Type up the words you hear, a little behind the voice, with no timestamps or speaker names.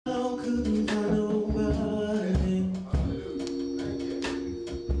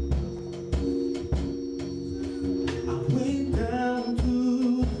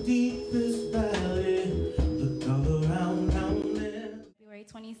February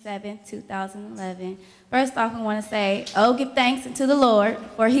 27th, 2011. First off, we want to say, oh, give thanks unto the Lord,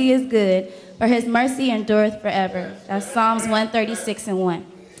 for he is good, for his mercy endureth forever. That's Psalms 136:1.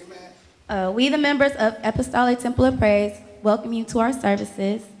 We, the members of Apostolic Temple of Praise, welcome you to our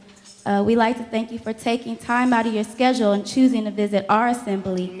services. We'd like to thank you for taking time out of your schedule and choosing to visit our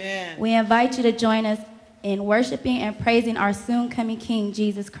assembly. Amen. We invite you to join us in worshiping and praising our soon-coming King,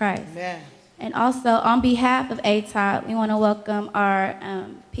 Jesus Christ. Amen. And also, on behalf of ATOT, we want to welcome our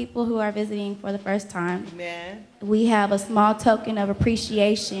people who are visiting for the first time. Amen. We have a small token of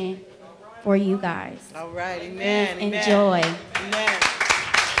appreciation for you guys. All right. Amen. Please enjoy. Amen.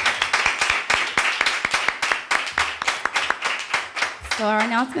 So our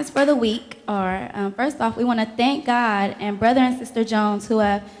announcements for the week are, first off, we want to thank God and Brother and Sister Jones who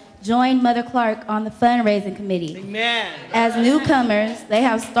have joined Mother Clark on the fundraising committee. Amen. As newcomers, they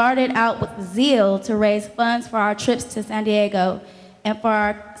have started out with zeal to raise funds for our trips to San Diego and for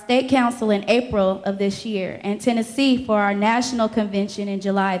our state council in April of this year, and Tennessee for our national convention in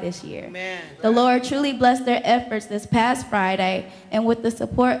July this year. Amen. The Lord truly blessed their efforts this past Friday, and with the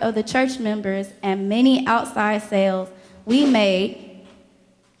support of the church members and many outside sales, we made,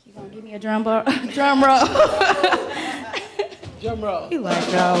 you gonna give me a drum roll? Drum roll. Drum roll. You like,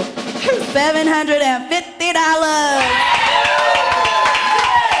 no. $750.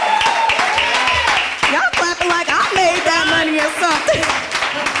 Y'all clapping like I made that money or something.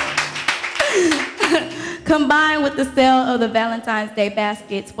 Combined with the sale of the Valentine's Day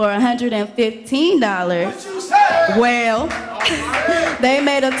baskets for $115. What you say? Well, they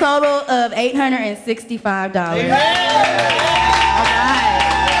made a total of $865. All right.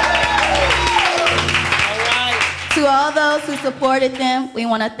 To all those who supported them, we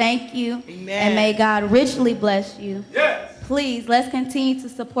want to thank you. Amen. And may God richly bless you. Yes. Please, let's continue to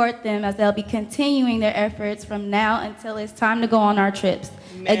support them as they'll be continuing their efforts from now until it's time to go on our trips.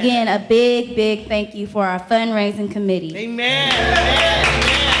 Amen. Again, a big, big thank you for our fundraising committee. Amen.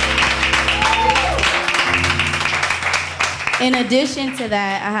 Amen. In addition to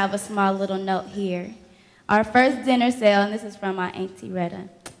that, I have a small little note here. Our first dinner sale, and this is from my Auntie Retta.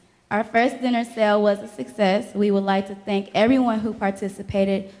 Our first dinner sale was a success. We would like to thank everyone who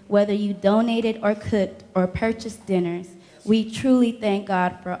participated, whether you donated or cooked or purchased dinners. We truly thank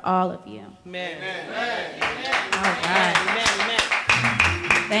God for all of you. Amen. All right. Amen.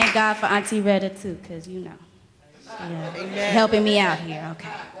 Thank God for Auntie Retta too, because you know, Amen. helping me out here. Okay.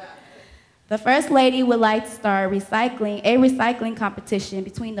 The First Lady would like to start a recycling competition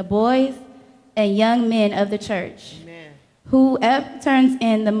between the boys and young men of the church. Amen. Whoever turns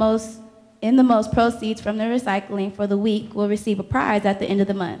in the most proceeds from the recycling for the week will receive a prize at the end of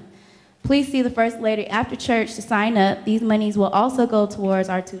the month. Please see the First Lady after church to sign up. These monies will also go towards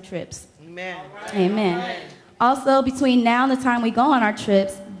our 2 trips. Amen. Amen. Also, between now and the time we go on our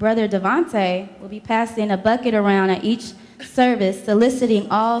trips, Brother Devante will be passing a bucket around at each service, soliciting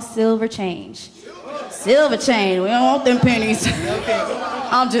all silver change. Silver change. We don't want them pennies.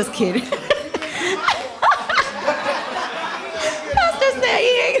 I'm just kidding.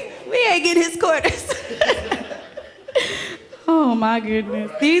 We ain't get his quarters. Oh my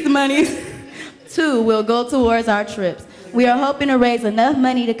goodness. These monies, too, will go towards our trips. We are hoping to raise enough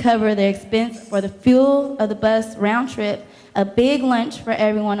money to cover the expense for the fuel of the bus round trip, a big lunch for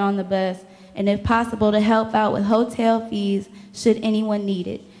everyone on the bus, and if possible to help out with hotel fees should anyone need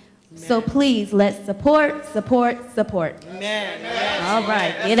it. Amen. So please, let's support. Amen. All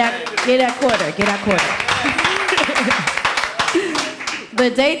right, get that quarter. The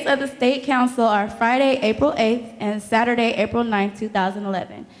dates of the State Council are Friday, April 8th and Saturday, April 9th,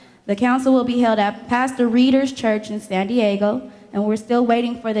 2011. The council will be held at Pastor Reeder's Church in San Diego, and we're still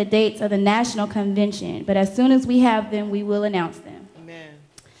waiting for the dates of the National Convention, but as soon as we have them, we will announce them. Amen.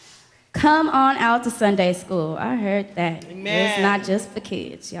 Come on out to Sunday school. I heard that. Amen. It's not just for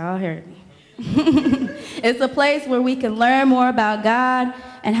kids. Y'all heard me. It's a place where we can learn more about God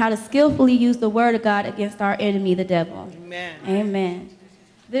and how to skillfully use the Word of God against our enemy, the devil. Amen. Amen.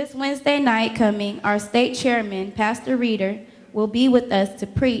 This Wednesday night coming, our state chairman, Pastor Reeder, will be with us to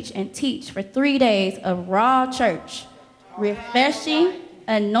preach and teach for 3 days of raw church, refreshing,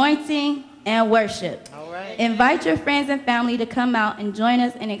 anointing, and worship. All right. Invite your friends and family to come out and join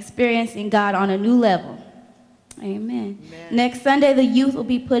us in experiencing God on a new level. Amen. Amen. Next Sunday, the youth will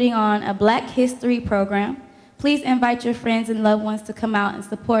be putting on a Black History program. Please invite your friends and loved ones to come out and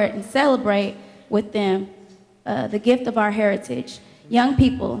support and celebrate with them the gift of our heritage. Young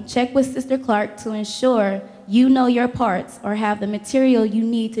people, check with Sister Clark to ensure you know your parts or have the material you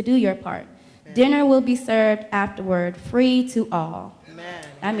need to do your part. Dinner will be served afterward, free to all. Amen.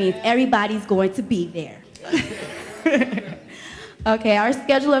 That means everybody's going to be there. Okay, our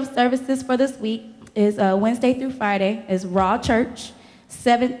schedule of services for this week is Wednesday through Friday is Raw Church,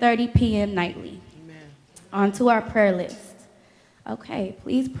 7:30 p.m. nightly. Amen. On to our prayer list. Okay,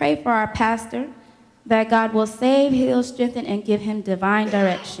 please pray for our pastor, that God will save, heal, strengthen, and give him divine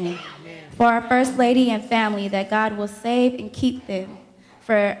direction. Amen. For our First Lady and family, that God will save and keep them.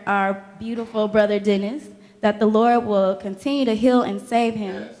 For our beautiful brother Dennis, that the Lord will continue to heal and save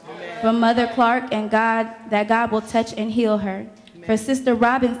him. Amen. For Mother Clark and God, that God will touch and heal her. Amen. For Sister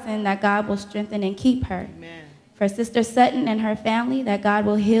Robinson, that God will strengthen and keep her. Amen. For Sister Sutton and her family, that God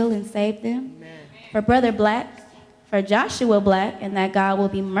will heal and save them. Amen. For Brother Black, for Joshua Black, and that God will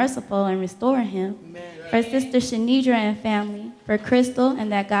be merciful and restore him. Amen. For Sister Shanidra and family, for Crystal,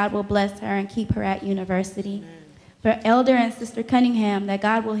 and that God will bless her and keep her at university. Amen. For Elder and Sister Cunningham, that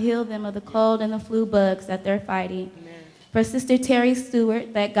God will heal them of the cold and the flu bugs that they're fighting. Amen. For Sister Terry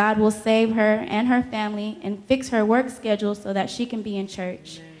Stewart, that God will save her and her family and fix her work schedule so that she can be in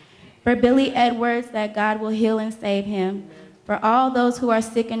church. Amen. For Billy Edwards, that God will heal and save him. For all those who are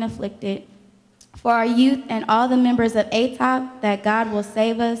sick and afflicted. For our youth and all the members of ATOP, that God will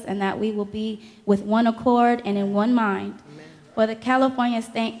save us and that we will be with one accord and in one mind. Amen. For the California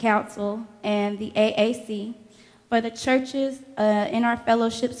State Council and the AAC. For the churches in our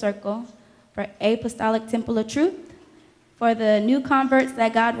fellowship circle. For Apostolic Temple of Truth. For the new converts,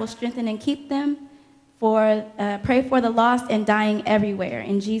 that God will strengthen and keep them. Pray for the lost and dying everywhere.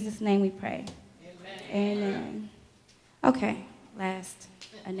 In Jesus' name we pray. Amen. Amen. Okay, last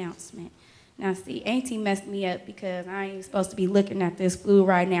announcement. Now, see, Auntie messed me up because I ain't supposed to be looking at this food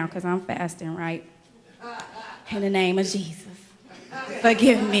right now because I'm fasting, right? In the name of Jesus.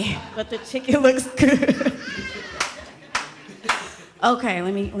 Forgive me, but the chicken looks good. Okay,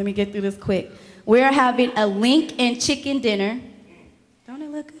 let me get through this quick. We're having a link and chicken dinner. Don't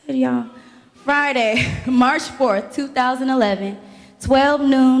it look good, y'all? Friday, March 4th, 2011, 12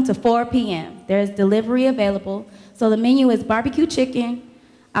 noon to 4 p.m. There's delivery available. So the menu is barbecue chicken,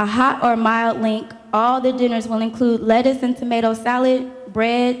 a hot or mild link. All the dinners will include lettuce and tomato salad,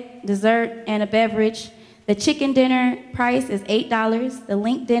 bread, dessert, and a beverage. The chicken dinner price is $8. The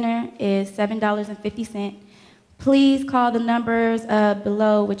link dinner is $7.50. Please call the numbers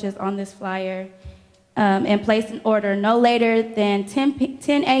below, which is on this flyer, and place an order no later than 10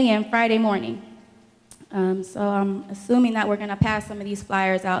 a.m. Friday morning. So I'm assuming that we're going to pass some of these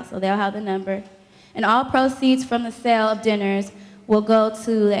flyers out, so they'll have the number. And all proceeds from the sale of dinners will go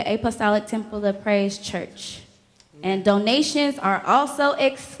to the Apostolic Temple of Praise Church. And donations are also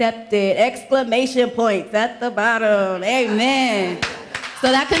accepted! Exclamation points at the bottom. Amen.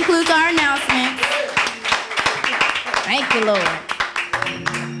 So that concludes our announcements. Thank you, Lord.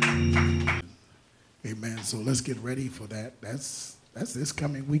 Amen. So let's get ready for that. That's this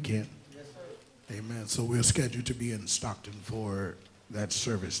coming weekend. Yes, sir. Amen. So we're scheduled to be in Stockton for that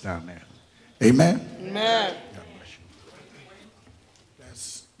service down there. Amen. Amen. God bless you.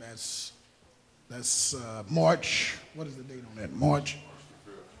 That's March. What is the date on that?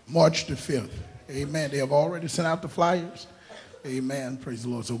 March the 5th. Amen. They have already sent out the flyers. Amen. Praise the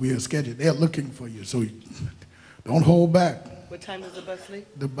Lord. So we are scheduled. They're looking for you. So don't hold back. What time does the bus leave?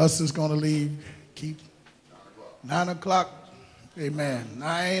 The bus is going to leave. Keep 9 o'clock. Amen.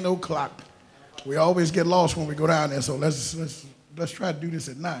 9 o'clock. We always get lost when we go down there. So let's try to do this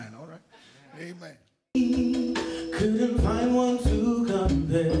at 9. All right. Amen. Couldn't find one to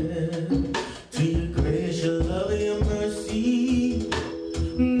compare to your grace, your love, your mercy.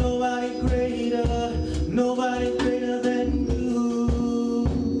 Nobody greater than you.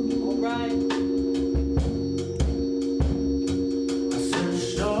 All right. I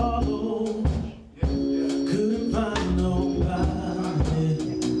searched all over, couldn't find nobody.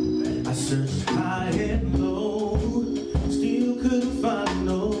 I searched high and low, still couldn't find